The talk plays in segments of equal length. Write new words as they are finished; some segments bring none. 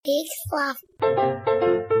Big sloth.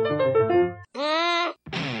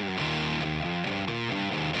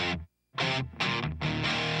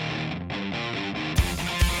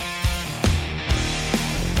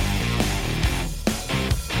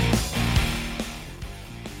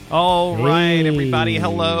 All right, everybody,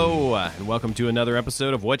 hello, and welcome to another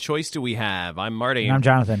episode of What Choice Do We Have? I'm Marty. And I'm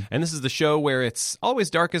Jonathan. And this is the show where it's always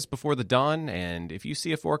darkest before the dawn, and if you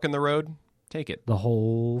see a fork in the road, take it. The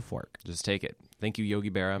whole fork. Just take it. Thank you, Yogi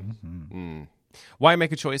Berra. Mm-hmm. Why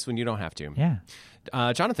make a choice when you don't have to?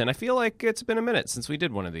 Yeah. Jonathan, I feel like it's been a minute since we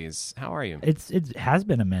did one of these. How are you? It has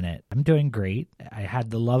been a minute. I'm doing great. I had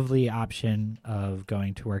the lovely option of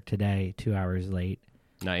going to work today 2 hours late.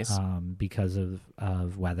 Nice. Because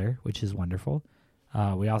of weather, which is wonderful.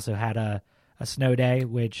 We also had a snow day,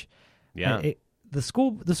 which the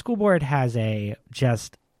school board has a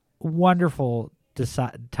just wonderful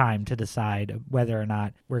time to decide whether or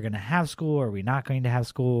not we're going to have school or we're not going to have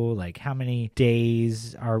school. Like, how many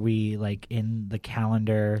days are we like in the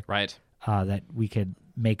calendar? Right. That we could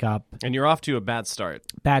make up. And you're off to a bad start.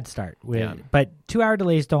 Bad start. But 2 hour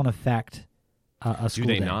delays don't affect a school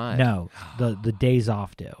day. Do they not? No, the days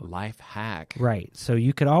off do. Life hack. Right. So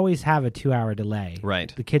you could always have a 2 hour delay.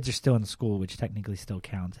 Right. The kids are still in school, which technically still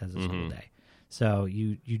counts as a school day. So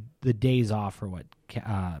the days off are what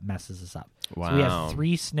messes us up. Wow. So we have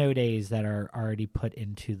 3 snow days that are already put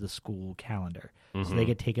into the school calendar. So they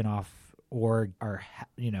get taken off or are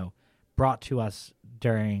brought to us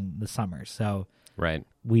during the summer. So right.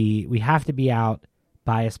 We have to be out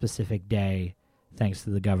by a specific day, thanks to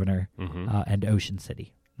the governor and Ocean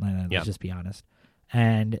City. Let's just be honest.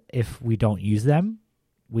 And if we don't use them,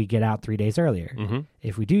 we get out 3 days earlier.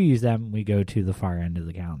 If we do use them, we go to the far end of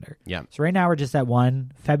the calendar. Yeah. So right now we're just at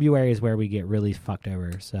 1. February is where we get really fucked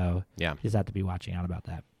over. So just have to be watching out about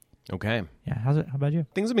that. Okay. Yeah. How about you?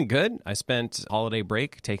 Things have been good. I spent holiday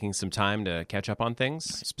break taking some time to catch up on things,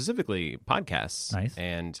 specifically podcasts. Nice.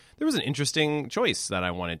 And there was an interesting choice that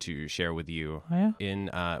I wanted to share with you. Oh,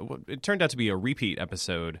 yeah? It turned out to be a repeat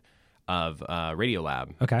episode of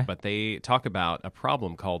Radiolab. Okay. But they talk about a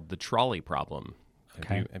problem called the trolley problem.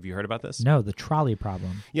 Okay. Have you heard about this? No, the trolley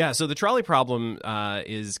problem. Yeah, so the trolley problem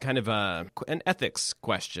is kind of an ethics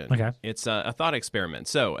question. Okay. It's a thought experiment.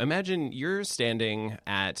 So imagine you're standing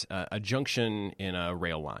at a junction in a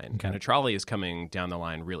rail line, and a trolley is coming down the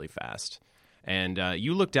line really fast. And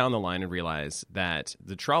you look down the line and realize that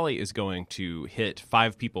the trolley is going to hit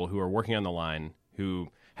 5 people who are working on the line who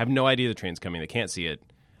have no idea the train's coming. They can't see it.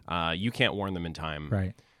 You can't warn them in time.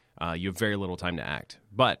 Right. You have very little time to act.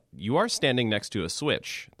 But you are standing next to a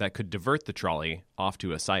switch that could divert the trolley off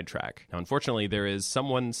to a sidetrack. Now, unfortunately, there is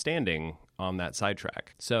someone standing on that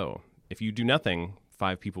sidetrack. So if you do nothing,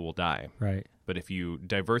 5 people will die. Right. But if you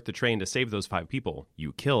divert the train to save those 5 people,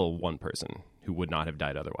 you kill 1 person who would not have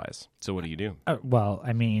died otherwise. So what do you do? Well,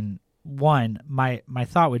 I mean, one, my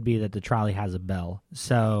thought would be that the trolley has a bell.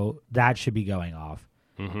 So that should be going off.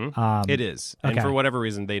 It is. And for whatever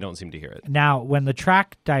reason, they don't seem to hear it. Now, when the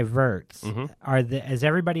track diverts, is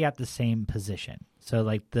everybody at the same position? So,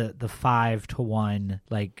 like, the 5 to 1,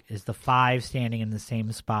 like, is the 5 standing in the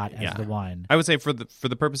same spot as the 1? I would say for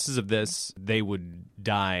the purposes of this, they would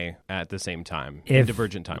die at the same time in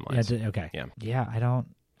divergent timelines. Okay. Yeah, I don't...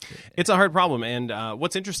 It's a hard problem, and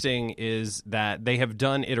what's interesting is that they have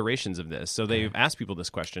done iterations of this. So they've asked people this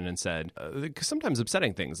question and said, sometimes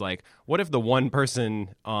upsetting things, like, what if the one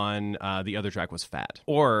person on the other track was fat?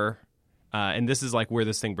 Or, and this is like where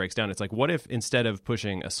this thing breaks down, it's like, what if instead of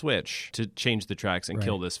pushing a switch to change the tracks and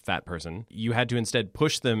kill this fat person, you had to instead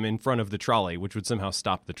push them in front of the trolley, which would somehow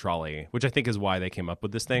stop the trolley, which I think is why they came up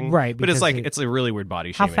with this thing. Right. But it's like, it's a really weird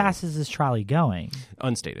body shaming. How fast is this trolley going?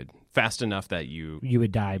 Unstated. Fast enough that you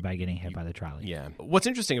would die by getting hit by the trolley. Yeah. What's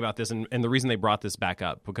interesting about this, and the reason they brought this back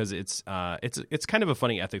up, because it's kind of a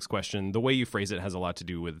funny ethics question. The way you phrase it has a lot to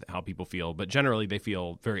do with how people feel, but generally they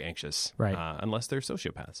feel very anxious, right? Unless they're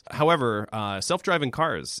sociopaths. However, self-driving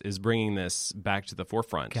cars is bringing this back to the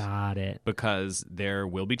forefront. Got it. Because there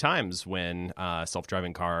will be times when a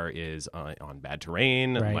self-driving car is on bad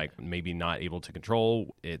terrain, like maybe not able to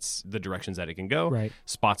control the directions that it can go,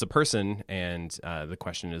 spots a person, and the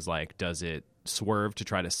question is like, does it swerve to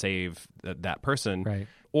try to save that person,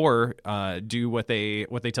 or do what they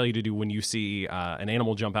tell you to do when you see an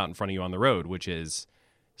animal jump out in front of you on the road, which is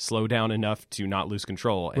slow down enough to not lose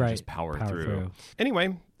control and just power through.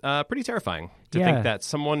 Anyway, pretty terrifying to think that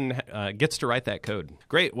someone gets to write that code.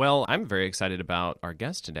 Great. Well, I'm very excited about our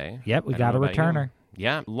guest today. Yep, we got a returner.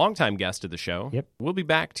 Yeah, longtime guest of the show. Yep. We'll be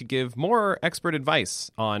back to give more expert advice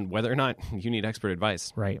on whether or not you need expert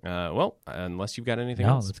advice. Right. Well, unless you've got anything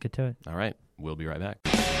else. No, let's get to it. All right. We'll be right back.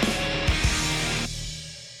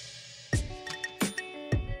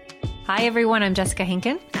 Hi, everyone. I'm Jessica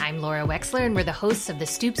Henkin. I'm Laura Wexler, and we're the hosts of the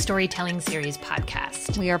Stoop Storytelling Series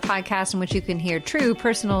podcast. We are a podcast in which you can hear true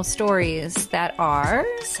personal stories that are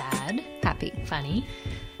sad, happy, funny,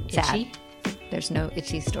 itchy. There's no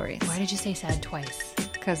itchy stories. Why did you say sad twice?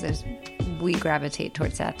 Because we gravitate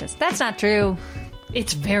towards sadness. That's not true.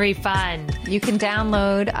 It's very fun. You can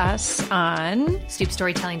download us on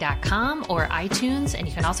StoopStorytelling.com or iTunes, and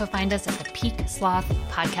you can also find us at the Peak Sloth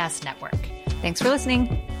Podcast Network. Thanks for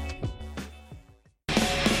listening.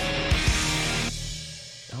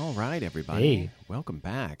 All right, everybody. Hey. Welcome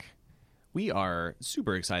back. We are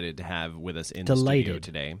super excited to have with us in Delighted. the studio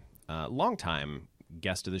today longtime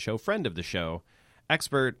guest of the show, friend of the show,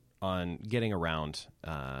 expert on getting around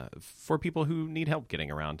for people who need help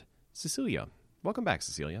getting around, Cecilia. Welcome back,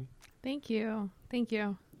 Cecilia. Thank you.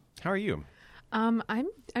 How are you? I'm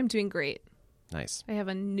doing great. Nice. I have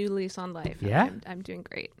a new lease on life. Yeah? I'm doing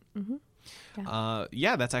great.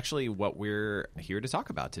 Yeah, that's actually what we're here to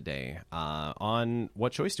talk about today. On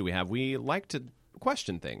What Choice Do We Have? We like to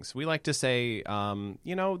question things. We like to say,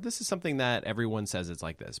 this is something that everyone says it's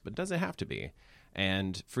like this, but does it have to be?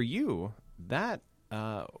 And for you, that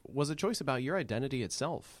was a choice about your identity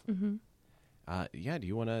itself. Mm-hmm. Do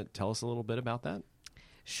you want to tell us a little bit about that?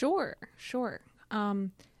 Sure.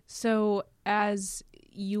 So as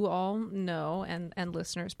you all know, and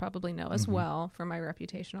listeners probably know as well from my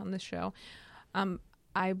reputation on this show,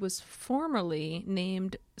 I was formerly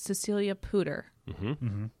named Cecilia Pooter. Mm-hmm.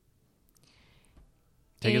 Mm-hmm.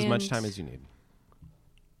 Take as much time as you need.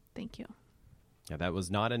 Thank you. Yeah, that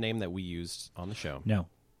was not a name that we used on the show. No.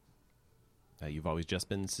 You've always just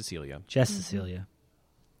been Cecilia. Just Cecilia.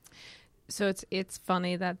 So it's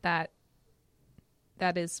funny that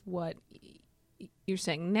is what you're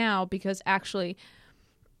saying now, because actually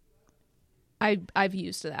I've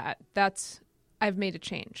used that. I've made a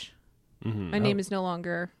change. Mm-hmm. My name is no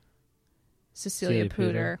longer Cecilia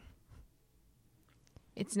Pooter.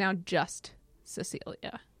 It's now just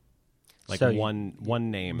Cecilia. Like So one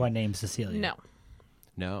name. One name, Cecilia.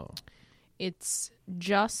 No. It's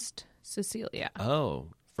just Cecilia. Oh,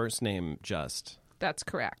 first name just. That's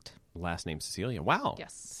correct. Last name Cecilia. Wow.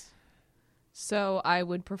 Yes. So I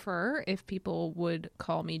would prefer if people would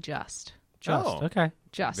call me Just. Okay.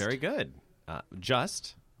 Just. Very good.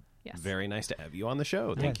 Just. Yes. Very nice to have you on the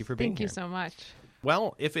show. Thank you for being here. Thank you so much.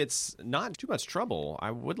 Well, if it's not too much trouble,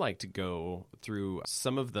 I would like to go through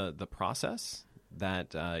some of the process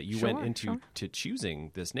that you went into to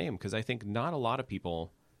choosing this name, because I think not a lot of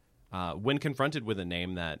people, when confronted with a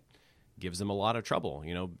name that gives them a lot of trouble,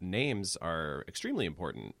 names are extremely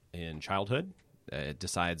important in childhood. It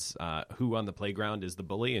decides who on the playground is the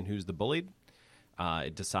bully and who's the bullied.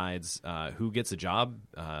 It decides who gets a job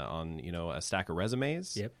on a stack of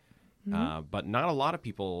resumes. Yep. But not a lot of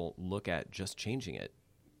people look at just changing it.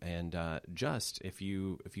 And just if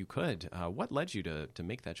you could, what led you to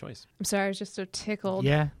make that choice? I'm sorry, I was just so tickled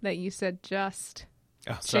that you said just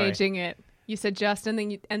changing it. You said just, and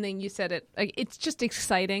then you said it. Like, it's just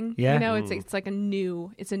exciting. Yeah. It's like a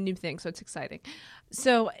new thing, so it's exciting.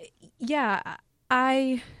 So yeah,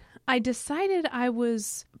 I decided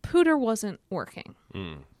Pooter wasn't working.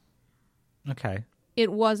 Okay.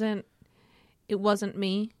 It wasn't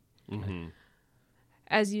me. Mm-hmm.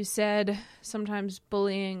 As you said, sometimes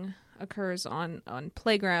bullying occurs on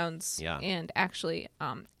playgrounds. Yeah. And actually,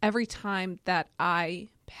 every time that I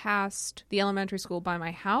passed the elementary school by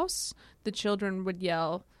my house, the children would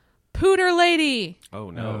yell, "Pooter lady!" Oh,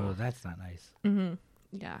 no. Oh, that's not nice. Mm-hmm.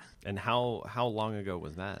 Yeah. And how long ago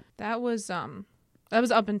was that? That was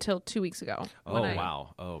up until 2 weeks ago. Oh,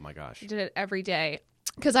 wow. Oh, my gosh. I did it every day.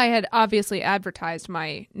 Because I had obviously advertised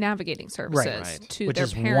my navigating services to Which their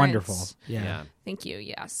is parents. wonderful. Yeah. Thank you.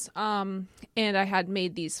 Yes. And I had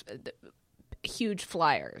made these huge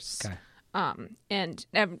flyers. Okay. And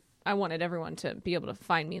I wanted everyone to be able to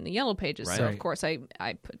find me in the yellow pages. Right. So of course I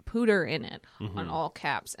put Pooter in it on all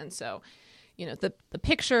caps. And so, the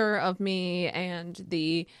picture of me and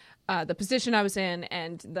the position I was in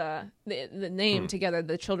and the name together,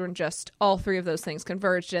 the children just, all three of those things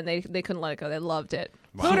converged, and they couldn't let it go. They loved it.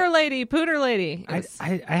 Wow. Pooter lady.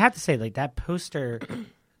 I have to say, like, that poster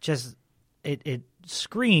just it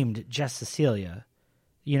screamed just Cecilia.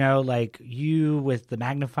 Like you with the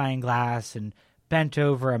magnifying glass and bent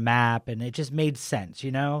over a map, and it just made sense,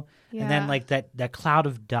 Yeah. And then like that cloud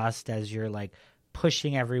of dust as you're like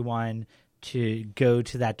pushing everyone to go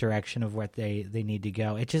to that direction of what they need to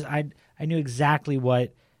go. It just I knew exactly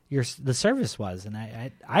what the service was, and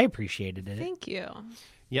I appreciated it. Thank you.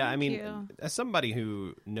 Yeah, Thank I mean, you. as somebody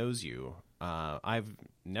who knows you, I've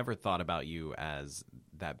never thought about you as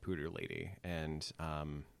that Pooter lady, and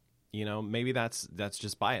maybe that's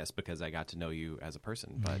just bias because I got to know you as a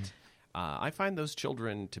person. But I find those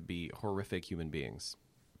children to be horrific human beings.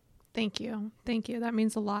 Thank you. That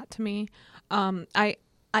means a lot to me. I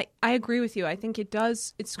agree with you. I think it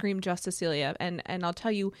scream just Cecilia, and I'll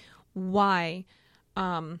tell you why.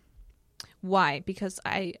 Why? Because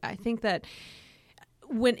I think that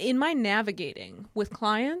when in my navigating with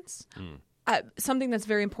clients, something that's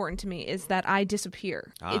very important to me is that I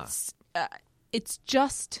disappear. It's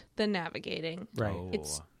just the navigating. Right. Oh.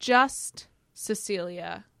 It's just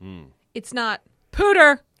Cecilia. It's not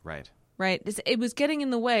Pooter. Right. Right. It was getting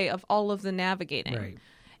in the way of all of the navigating. Right.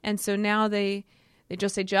 And so now they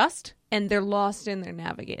just say just, and they're lost in their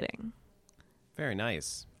navigating. Very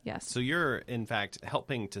nice. Yes. So you're, in fact,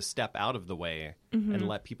 helping to step out of the way and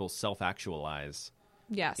let people self-actualize.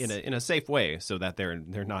 Yes. In a safe way, so that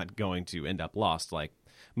they're not going to end up lost like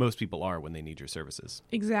most people are when they need your services.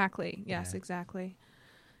 Exactly. Yes. Exactly.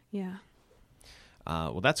 Yeah.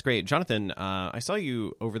 Well, that's great, Jonathan. I saw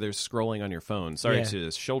you over there scrolling on your phone. Sorry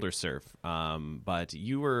to shoulder surf, but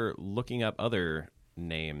you were looking up other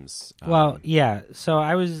names. Well, yeah. So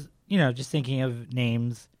I was, just thinking of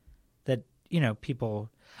names that people.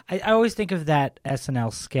 I always think of that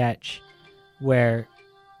SNL sketch where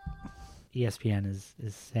ESPN is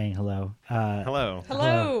saying hello. Hello.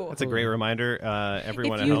 Hello. That's a great reminder.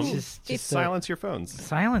 Everyone If at you- home, just silence your phones.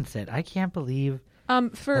 silence it. I can't believe.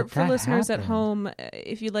 For that listeners at happened. home,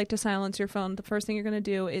 if you'd like to silence your phone, the first thing you're going to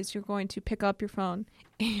do is you're going to pick up your phone,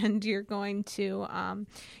 and you're going to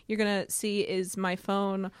see, is my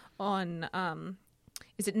phone on,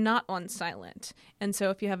 is it not on silent? And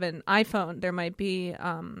so if you have an iPhone, there might be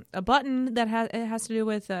a button that it has to do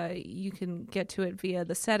with, you can get to it via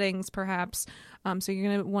the settings perhaps. So you're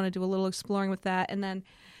going to want to do a little exploring with that. And then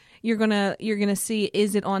you're going to see,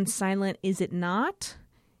 is it on silent? Is it not?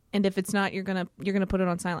 And if it's not, you're gonna put it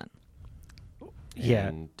on silent. Yeah.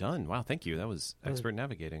 And done. Wow, thank you. That was expert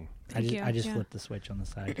navigating. I just flipped the switch on the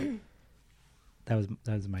side. that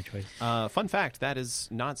was my choice. Fun fact, that is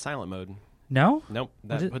not silent mode. No? Nope.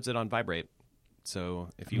 That puts it on vibrate. So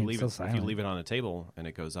if you leave it on a table and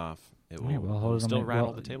it goes off, it will still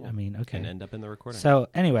rattle the table. Okay. And end up in the recording. So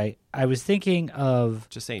anyway, I was thinking of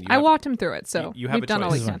just saying. I walked him through it, so you have we've a done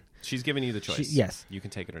choice. all we can. She's giving you the choice. Yes. You can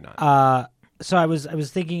take it or not. So I was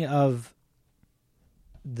thinking of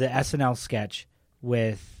the SNL sketch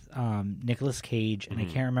with Nicolas Cage, and I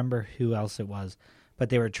can't remember who else it was,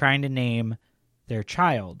 but they were trying to name their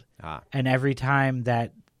child. And every time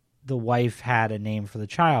that the wife had a name for the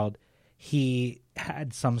child, he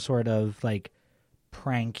had some sort of like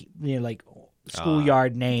prank, like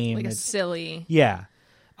schoolyard name. Like a silly. Yeah.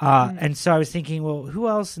 And so I was thinking, well, who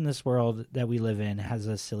else in this world that we live in has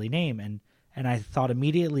a silly name? And I thought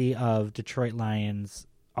immediately of Detroit Lions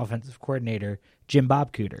offensive coordinator Jim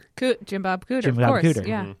Bob Cooter. Jim Bob Cooter, Jim of Bob course. Cooter.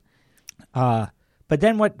 Yeah. But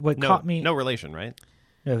then what caught me? No relation, right?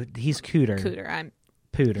 No, he's Cooter. Cooter. I'm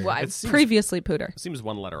Pooter. well, previously Pooter. It seems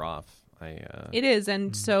one letter off. It is,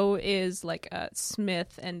 and so is like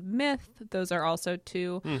Smith and Myth. Those are also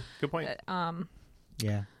two. Good point.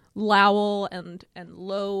 Yeah. Lowell and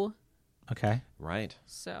Lowe. Okay. Right.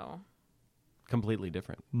 So Completely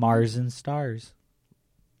different. Mars and Stars.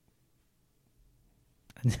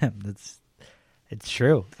 It's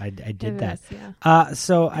true. I did that. Is, yeah.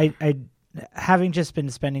 So I having just been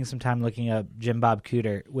spending some time looking up Jim Bob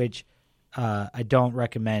Cooter, which I don't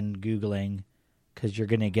recommend Googling because you're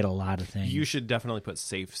going to get a lot of things. You should definitely put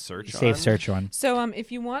safe search on. So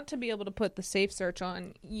if you want to be able to put the safe search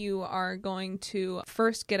on, you are going to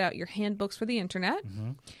first get out your handbooks for the internet,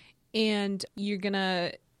 and you're going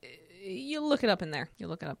to look it up in there. You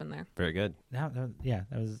look it up in there. Very good. That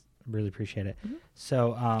was really appreciate it.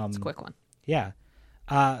 So It's a quick one. Yeah.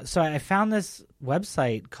 So I found this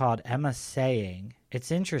website called Emma Saying.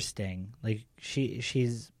 It's interesting. Like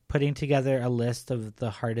she's putting together a list of the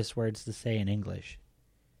hardest words to say in English.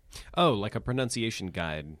 Oh, like a pronunciation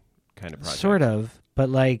guide kind of project. Sort of, but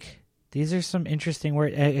like these are some interesting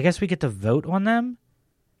words. I guess we get to vote on them.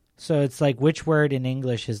 So it's like which word in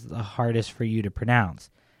English is the hardest for you to pronounce.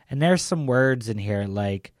 And there's some words in here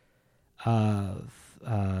like I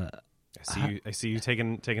see you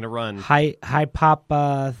taking a run.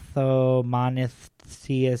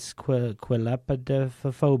 Hypopathomonithias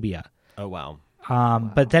quilepidophobia. Oh wow.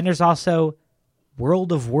 But then there's also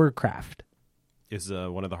World of Warcraft. Is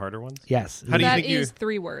one of the harder ones? Yes. How do you That think is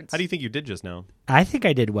 3 words. How do you think you did just now? I think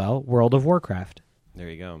I did well. World of Warcraft. There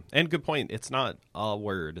you go. And good point. It's not a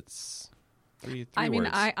word. It's three I mean,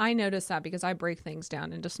 words. I notice that because I break things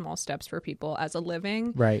down into small steps for people as a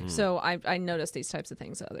living. Right. So I notice these types of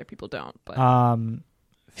things that other people don't. But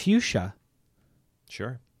Fuchsia.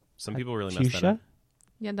 Sure. Some people really mess that up.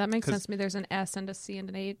 Yeah, that makes sense to me. There's an S and a C and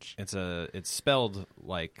an H. It's spelled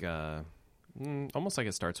like almost like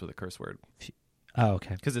it starts with a curse word. Oh,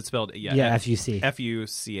 okay. Because it's spelled F-U-C.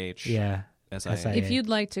 F-U-C-H. Yeah. S-I-A. If you'd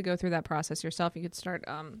like to go through that process yourself, you could start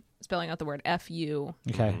spelling out the word F-U.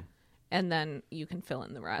 Okay. And then you can fill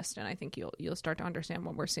in the rest, and I think you'll start to understand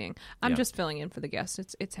what we're seeing. I'm just filling in for the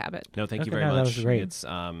guests. It's habit. No, thank you very much. That was great. It's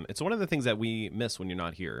one of the things that we miss when you're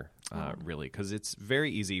not here, really, because it's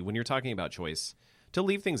very easy when you're talking about choice to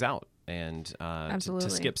leave things out and to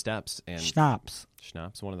skip steps. And Schnapps,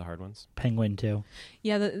 one of the hard ones. Penguin too.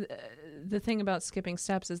 Yeah, the thing about skipping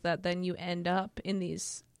steps is that then you end up in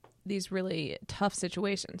these really tough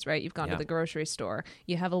situations, right? You've gone to the grocery store,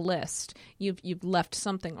 you have a list, you've left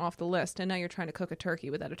something off the list, and now you're trying to cook a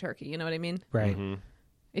turkey without a turkey. You know what I mean? Right. Mm-hmm.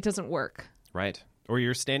 It doesn't work. Right. Or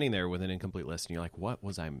you're standing there with an incomplete list, and you're like, "What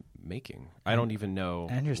was I making? I don't even know."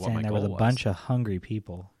 And you're what standing my there with a goal was. bunch of hungry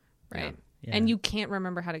people. Right. Yeah. And you can't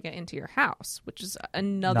remember how to get into your house, which is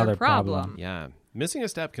another problem. Yeah. Missing a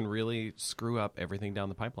step can really screw up everything down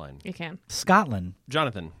the pipeline. It can. Scotland.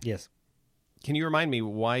 Jonathan. Yes. Can you remind me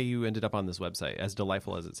why you ended up on this website, as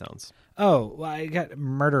delightful as it sounds? Oh, well, I got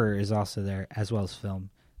Murderer is also there, as well as film.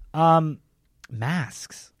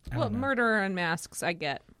 Masks. Well, murderer and masks, I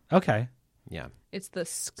get. Okay. Yeah. It's the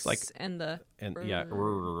sks like, and the... Yeah.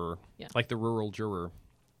 Like the rural juror.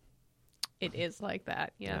 It is like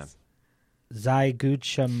that, yes.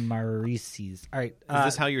 Zyguchamarices. All right. Is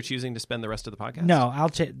this how you're choosing to spend the rest of the podcast? No, I'll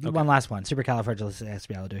one last one.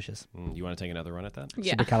 Supercalifragilisticexpialidocious. You want to take another run at that?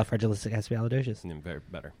 Yeah. Supercalifragilisticexpialidocious.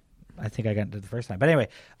 Better. I think I got into the first time, but anyway,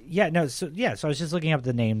 So I was just looking up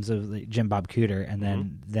the names of Jim Bob Cooter, and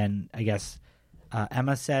then I guess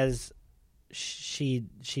Emma says she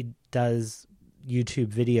does YouTube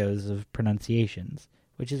videos of pronunciations,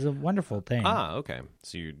 which is a wonderful thing. Ah, okay.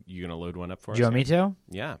 So you gonna load one up for us? Do you want me to?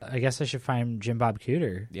 Yeah. I guess I should find Jim Bob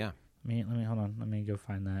Cooter. Yeah. Let me hold on. Let me go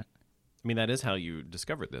find that. I mean, that is how you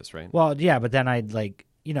discovered this, right? Well, yeah, but then I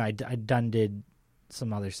did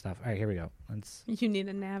some other stuff. All right, here we go. You need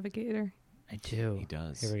a navigator. I do. He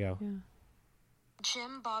does. Here we go. Yeah.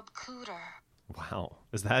 Jim Bob Cooter. Wow.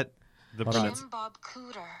 Is that the Jim Bob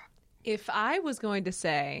Cooter. If I was going to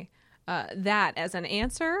say that as an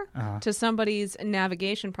answer to somebody's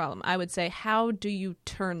navigation problem, I would say, how do you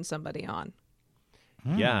turn somebody on?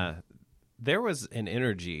 Yeah. There was an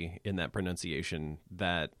energy in that pronunciation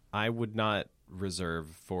that I would not reserve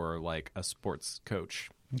for like a sports coach.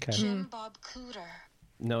 Okay. Jim Bob Cooter.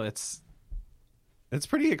 No, it's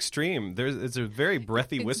pretty extreme. It's a very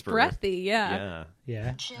breathy whisper. Breathy, yeah. Yeah.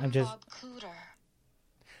 Yeah. Jim Bob Cooter.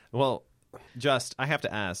 Well, I have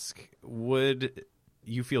to ask, would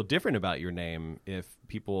you feel different about your name if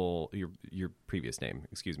people, your previous name,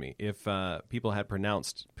 excuse me, if people had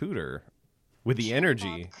pronounced Pooter with the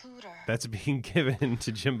energy that's being given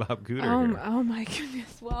to Jim Bob Cooter here? Oh my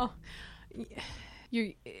goodness. Well,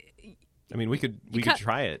 I mean, we could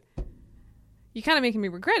try it. You're kind of making me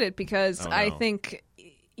regret it because I think,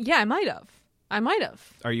 I might have.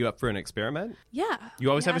 Are you up for an experiment? Yeah. You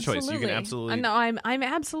always have absolutely. a choice. You can absolutely. No, I'm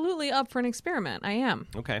absolutely up for an experiment. I am.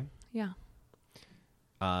 Okay. Yeah.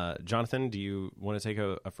 Jonathan, do you want to take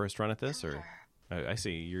a first run at this, or I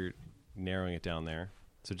see you're narrowing it down there.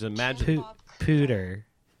 So just imagine Pooter.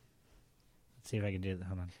 Let's see if I can do that.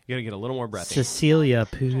 Hold on. You got to get a little more breathy. Cecilia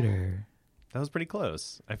Pooter. That was pretty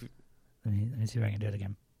close. Let me see if I can do it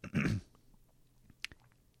again.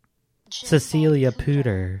 Cecilia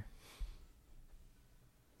Pooter.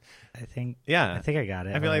 I think I got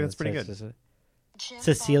it. I feel like that's pretty good.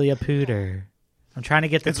 Cecilia Pooter. I'm trying to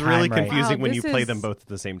get the It's really right. confusing Wow, when you play them both at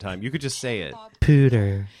the same time. You could just say it.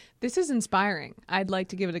 Pooter. This is inspiring. I'd like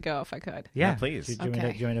to give it a go if I could. Yeah, please. Do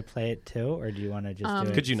you want to play it too, or do you want to just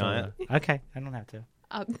do it? Could you solo? not? Okay, I don't have to.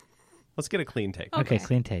 Let's get a clean take. Okay,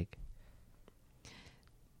 clean take.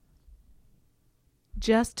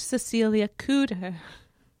 Just Cecilia Cooter.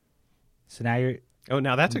 So now you're. Oh,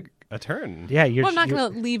 now that's a turn. Yeah, you're. Well, I'm not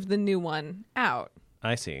going to leave the new one out.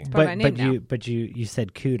 I see. My name now. But you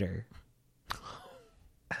said Cooter.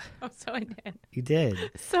 Oh, so I did. You did.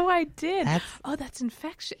 So I did. That's that's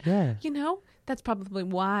infection. Yeah. You know, that's probably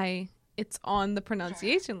why it's on the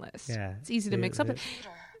pronunciation list. Yeah. It's easy to mix up.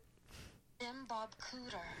 Jim Bob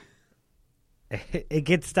Cooter. It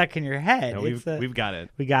gets stuck in your head. No, we've got it.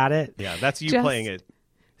 We got it. Yeah, that's you Just playing it.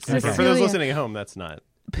 Cecilia For those listening at home, that's not.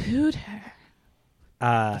 Pooter.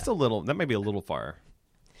 That's a little. That might be a little far.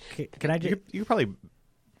 Can I just? You could probably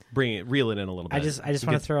reel it in a little bit. I just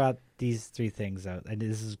want to throw out these three things out.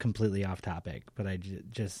 This is completely off topic, but I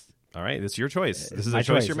just. All right, it's your choice. This is my a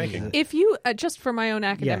choice choice. you're making. If you, just for my own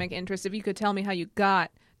academic interest, if you could tell me how you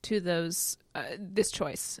got to those this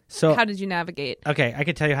choice? So how did you navigate? Okay, I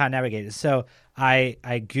can tell you how to navigate it. So I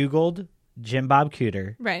Googled Jim Bob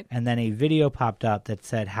Cooter, right, and then a video popped up that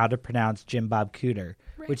said how to pronounce Jim Bob Cooter,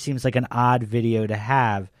 which seems like an odd video to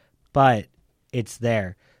have, but it's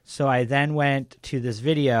there. So I then went to this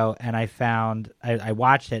video and I found I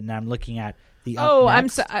watched it, and I'm looking at the I'm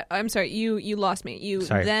sorry. You lost me. You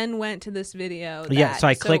Sorry. then went to this video. So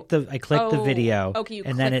I clicked the video, okay,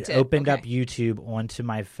 and then it opened up YouTube onto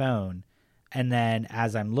my phone, and then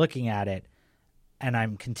as I'm looking at it, and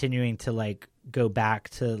I'm continuing to like go back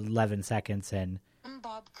to 11 seconds and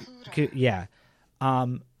Bob Cooter.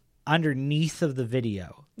 underneath of the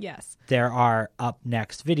video, yes, there are up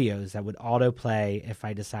next videos that would autoplay if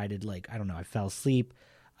I decided, like, I don't know, I fell asleep.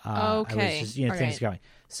 I was just, things going.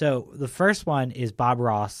 So the first one is Bob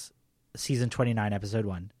Ross, season 29, episode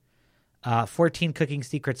 1. 14 cooking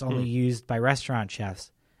secrets only used by restaurant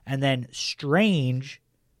chefs. And then strange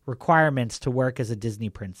requirements to work as a Disney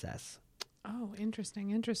princess. Oh,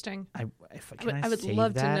 interesting. I would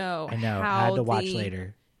love to know. I know. How I had to watch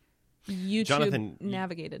later. YouTube Jonathan,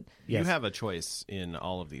 navigated. You Yes. have a choice in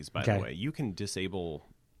all of these, by the way. You can disable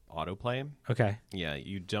autoplay. Okay. Yeah,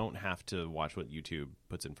 you don't have to watch what YouTube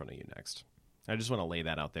puts in front of you next. I just want to lay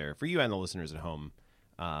that out there for you and the listeners at home.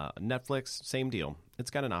 Netflix, same deal. It's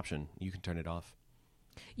got an option. You can turn it off.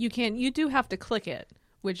 You can. You do have to click it,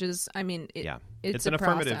 which is, it's an a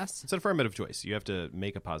affirmative. process. It's an affirmative choice. You have to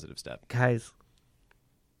make a positive step. Guys,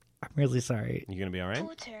 I'm really sorry. You gonna be all right?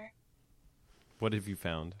 Pooter. What have you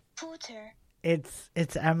found? Pooter.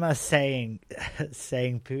 It's Emma saying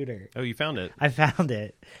pooter. Oh, you found it. I found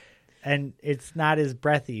it. And it's not as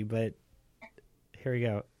breathy, but here we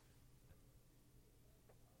go.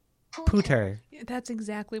 Pooter. That's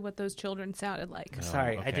exactly what those children sounded like.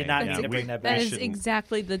 Sorry, I okay. did not Yeah, mean to bring that back. That is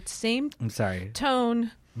exactly the same I'm sorry.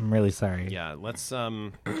 tone. I'm really sorry. Yeah, let's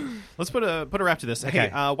put a wrap to this. Okay. Hey,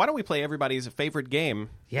 why don't we play everybody's favorite game?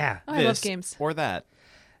 Yeah. Oh, I love This games. or that.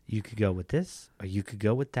 You could go with this, or you could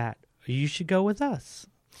go with that, or you should go with us.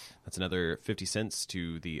 That's another 50 cents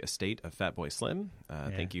to the estate of Fatboy Slim.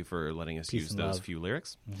 Thank you for letting us Peace use and those love. few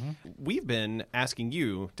lyrics. We've been asking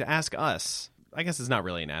you to ask us. I guess it's not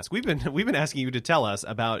really an ask. We've been asking you to tell us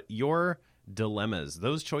about your dilemmas,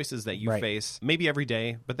 those choices that you face maybe every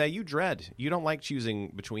day, but that you dread. You don't like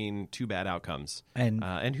choosing between two bad outcomes.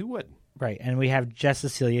 And who would? Right. And we have Jess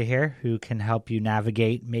Cecilia here who can help you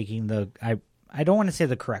navigate making I don't want to say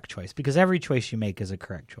the correct choice, because every choice you make is a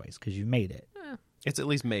correct choice because you made it. It's at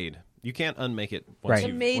least made. You can't unmake it once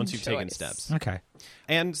you've taken steps. Okay.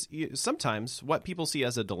 And sometimes what people see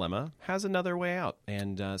as a dilemma has another way out.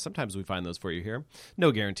 And sometimes we find those for you here.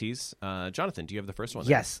 No guarantees. Jonathan, do you have the first one?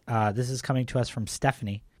 Yes. This is coming to us from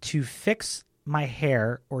Stephanie. To fix my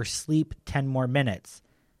hair or sleep 10 more minutes,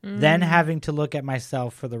 then having to look at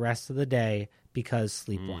myself for the rest of the day because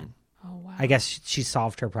sleep won. Oh, wow. I guess she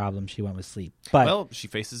solved her problem. She went with sleep. But well, she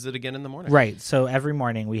faces it again in the morning. Right. So every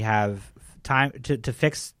morning we have time to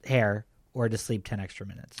fix hair or to sleep 10 extra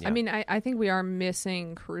minutes. Yeah. I mean, I think we are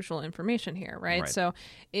missing crucial information here, right? So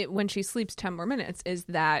when she sleeps 10 more minutes, is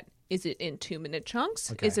it in 2-minute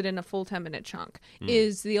chunks? Okay. Is it in a full 10-minute chunk?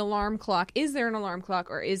 Is there an alarm clock,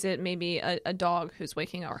 or is it maybe a dog who's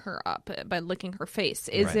waking her up by licking her face?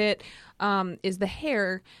 Is it is the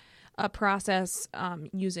hair a process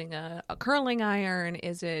using a curling iron?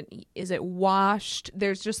 Is it washed?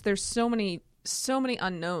 There's so many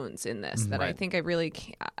unknowns in this that I think I really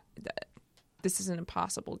can't. This is an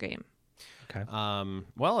impossible game. Okay.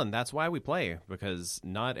 Well, and that's why we play, because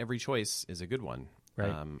not every choice is a good one.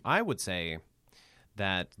 Right. I would say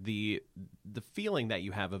that the feeling that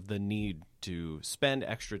you have of the need to spend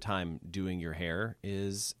extra time doing your hair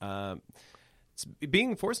is it's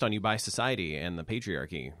being forced on you by society and the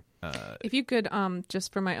patriarchy. If you could,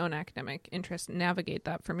 just for my own academic interest, navigate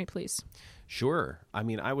that for me, please. Sure. I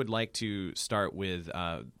mean, I would like to start with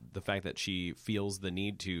the fact that she feels the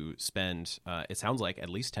need to spend, it sounds like, at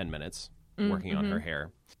least 10 minutes working on her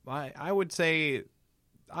hair. I would say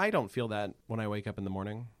I don't feel that when I wake up in the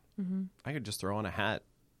morning. I could just throw on a hat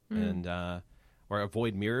and or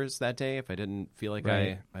avoid mirrors that day if I didn't feel like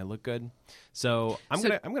I look good. So I'm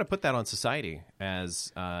gonna put that on society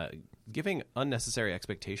as giving unnecessary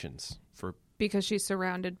expectations for, because she's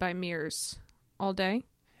surrounded by mirrors all day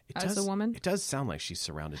as a woman. It does sound like she's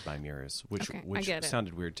surrounded by mirrors, which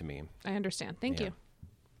sounded weird to me. I understand. Thank you.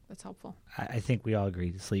 That's helpful. I think we all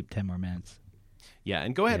agree to sleep 10 more minutes. Yeah,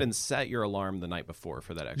 and go ahead and set your alarm the night before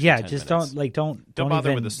for that extra 10 just minutes. don't bother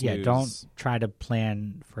even, with the snooze. Yeah, don't try to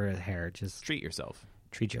plan for hair. Just treat yourself.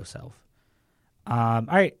 Treat yourself. All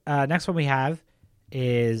right. Next one we have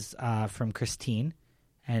is from Christine,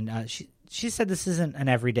 and she said this isn't an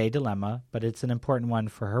everyday dilemma, but it's an important one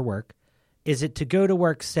for her work. Is it to go to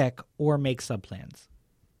work sick or make sub-plans?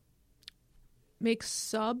 Make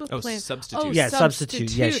sub-plans? Oh, substitute. Yeah,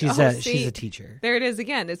 substitute. Yeah, she's a teacher. There it is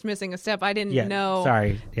again. It's missing a step. I didn't know.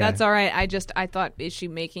 Sorry. Yeah. That's all right. I thought, is she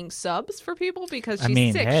making subs for people? Because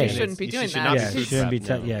she's sick. Hey, she shouldn't be doing that. Yeah, she shouldn't be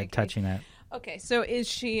touching that. Okay, so is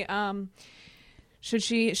she should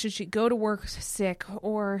she go to work sick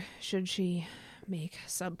or should she make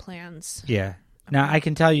sub plans? Yeah. Now, I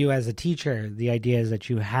can tell you as a teacher, the idea is that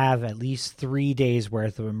you have at least 3 days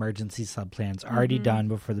worth of emergency sub plans already done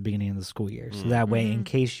before the beginning of the school year. So that way, in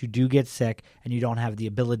case you do get sick and you don't have the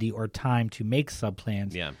ability or time to make sub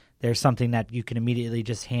plans, there's something that you can immediately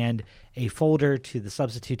just hand a folder to the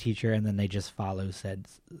substitute teacher and then they just follow said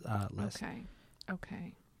list.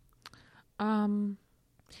 Okay.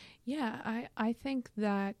 Yeah, I think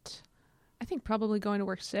probably going to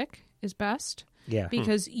work sick is best. Yeah.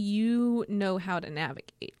 Because you know how to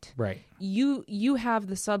navigate. Right. You have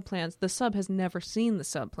the sub plans. The sub has never seen the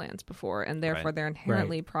sub plans before, and therefore they're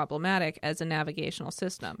inherently problematic as a navigational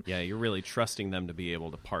system. Yeah, you're really trusting them to be able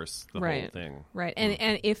to parse the whole thing. Right.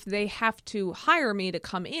 And if they have to hire me to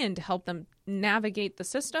come in to help them navigate the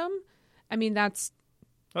system, I mean, that's...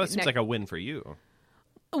 Well, that seems like a win for you.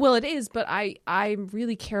 Well, it is, but I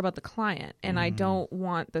really care about the client, and I don't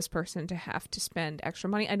want this person to have to spend extra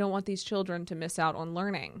money. I don't want these children to miss out on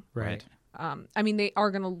learning. Right. I mean, they are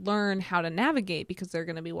going to learn how to navigate because they're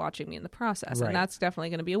going to be watching me in the process, and that's definitely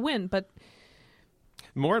going to be a win. But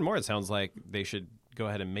more and more, it sounds like they should go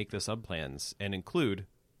ahead and make the sub plans and include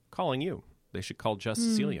calling you. They should call just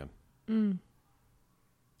Cecilia. Yeah,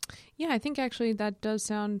 I think actually that does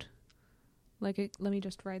sound like it. Let me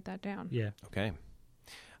just write that down. Yeah. Okay.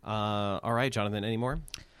 All right, Jonathan, any more?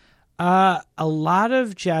 A lot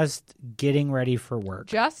of just getting ready for work.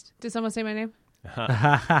 Just? Did someone say my name?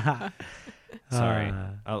 Sorry.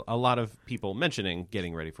 A lot of people mentioning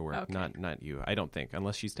getting ready for work, not you. I don't think,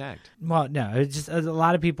 unless she's tagged. Well, no, it's just a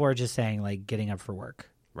lot of people are just saying like getting up for work.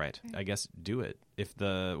 Right. I guess do it.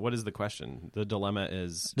 What is the question? The dilemma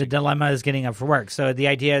is... The dilemma is getting up for work. So the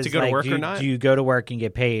idea is to go to work or not? Do you go to work and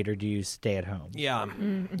get paid or do you stay at home? Yeah.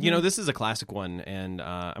 Mm-hmm. This is a classic one, and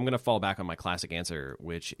I'm going to fall back on my classic answer,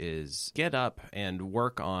 which is get up and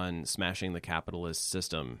work on smashing the capitalist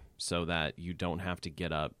system so that you don't have to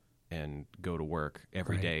get up and go to work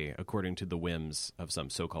every day according to the whims of some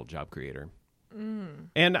so-called job creator.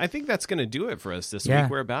 And I think that's going to do it for us this week.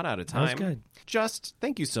 We're about out of time. That was good. Just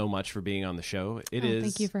thank you so much for being on the show. It is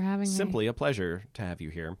thank you for having simply a pleasure to have you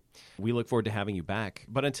here. We look forward to having you back.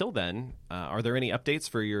 But until then, are there any updates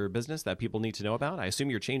for your business that people need to know about? I assume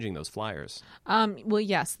you're changing those flyers. Well,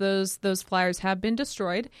 yes, those flyers have been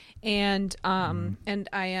destroyed, and I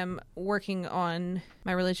am working on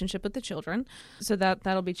my relationship with the children, so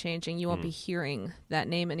that'll be changing. You won't be hearing that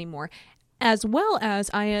name anymore. As well as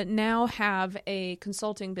I now have a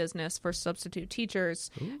consulting business for substitute teachers.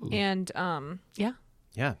 Ooh. And yeah.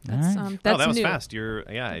 That's that was new. fast.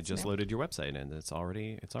 I just loaded your website and it's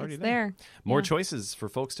already there. More choices for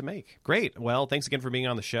folks to make. Great. Well, thanks again for being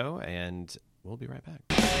on the show, and we'll be right back.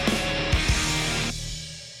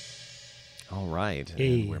 All right.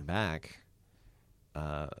 Hey. And we're back.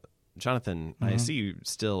 Jonathan, I see you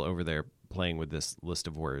still over there playing with this list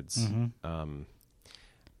of words.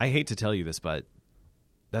 I hate to tell you this, but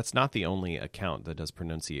that's not the only account that does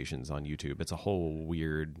pronunciations on YouTube. It's a whole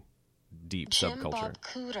weird, deep subculture. Bob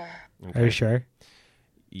Cooter. Okay. Are you sure?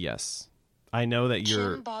 Yes. I know that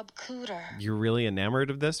you're Bob Cooter. You're really enamored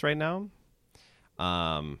of this right now.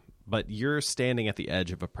 But you're standing at the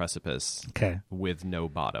edge of a precipice with no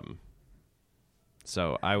bottom.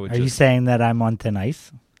 So I would Are you saying that I'm on thin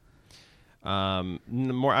ice? I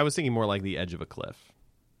was thinking more like the edge of a cliff.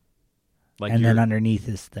 Like and then underneath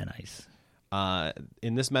is thin ice.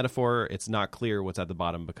 In this metaphor, it's not clear what's at the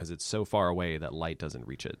bottom because it's so far away that light doesn't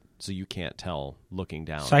reach it. So you can't tell looking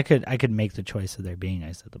down. So I could make the choice of there being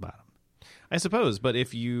ice at the bottom. I suppose, but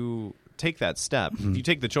if you take that step, if you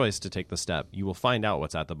take the choice to take the step, you will find out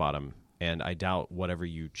what's at the bottom. And I doubt whatever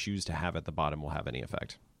you choose to have at the bottom will have any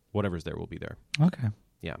effect. Whatever's there will be there. Okay.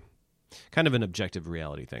 Yeah. Kind of an objective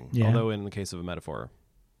reality thing. Yeah. Although in the case of a metaphor,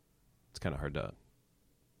 it's kind of hard to...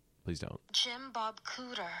 Please don't. Jim Bob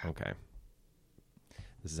Cooter. Okay.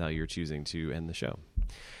 This is how you're choosing to end the show.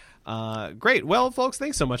 Great. Well, folks,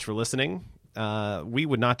 thanks so much for listening. We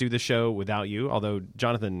would not do the show without you, although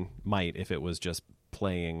Jonathan might if it was just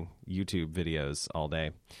playing YouTube videos all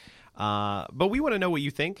day. But we want to know what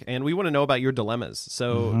you think, and we want to know about your dilemmas.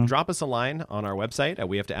 So drop us a line on our website at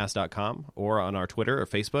wehavetoask.com or on our Twitter or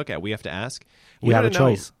Facebook at We Have to Ask. You have a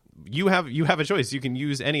choice. you have a choice. You can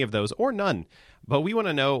use any of those or none. But we want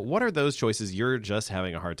to know, what are those choices you're just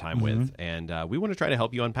having a hard time with? And we want to try to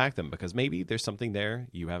help you unpack them, because maybe there's something there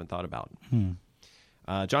you haven't thought about.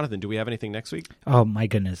 Jonathan, do we have anything next week? Oh, my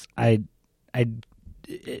goodness. I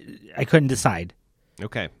couldn't decide.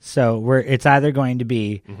 Okay. So it's either going to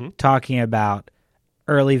be talking about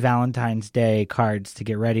early Valentine's Day cards to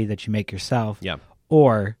get ready that you make yourself,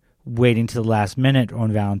 or waiting to the last minute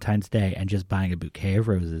on Valentine's Day and just buying a bouquet of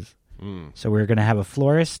roses. So we're going to have a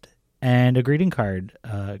florist and a greeting card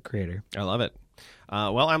creator. I love it.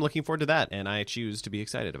 Well, I'm looking forward to that, and I choose to be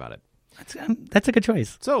excited about it. That's a good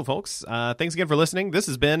choice. So, folks, thanks again for listening. This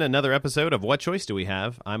has been another episode of What Choice Do We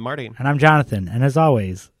Have? I'm Marty. And I'm Jonathan. And as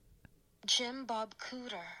always, Jim Bob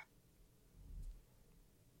Cooter.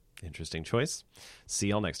 Interesting choice. See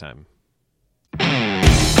y'all next time.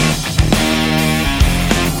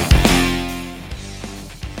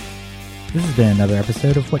 This has been another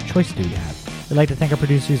episode of What Choice Do We Have? We'd like to thank our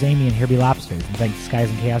producers Amy and Herbie Lobsters, and thanks to Skies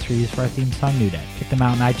and Chaos for use for our theme song New Day. Check them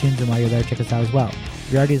out on iTunes, and while you're there, check us out as well.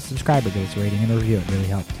 If you're already a subscriber, give us a rating and a review. It really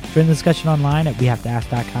helps. Join the discussion online at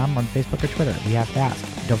WeHaveToAsk.com or on Facebook or Twitter at We Have to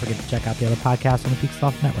Ask. And don't forget to check out the other podcasts on the Peak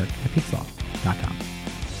Sloth Network at PeakSloth.com.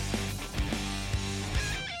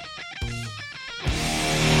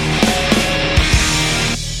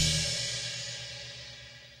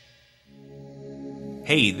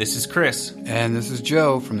 Hey, this is Chris. And this is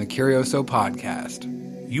Joe from the Curioso Podcast.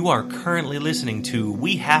 You are currently listening to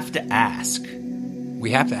We Have to Ask.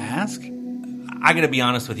 We Have to Ask? I gotta be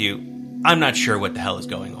honest with you, I'm not sure what the hell is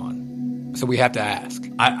going on. So we have to ask.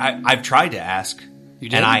 I've tried to ask, you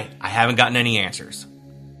did? And I haven't gotten any answers.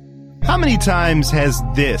 How many times has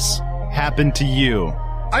this happened to you?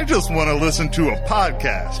 I just want to listen to a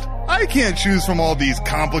podcast. I can't choose from all these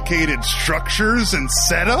complicated structures and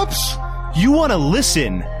setups. You want to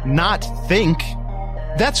listen, not think.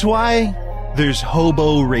 That's why there's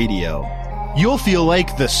Hobo Radio. You'll feel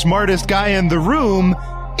like the smartest guy in the room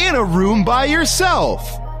in a room by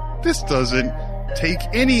yourself. This doesn't take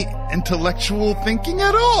any intellectual thinking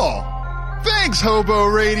at all. Thanks, Hobo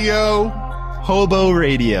Radio. Hobo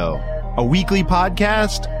Radio, a weekly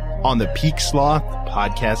podcast on the Peak Sloth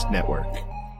Podcast Network.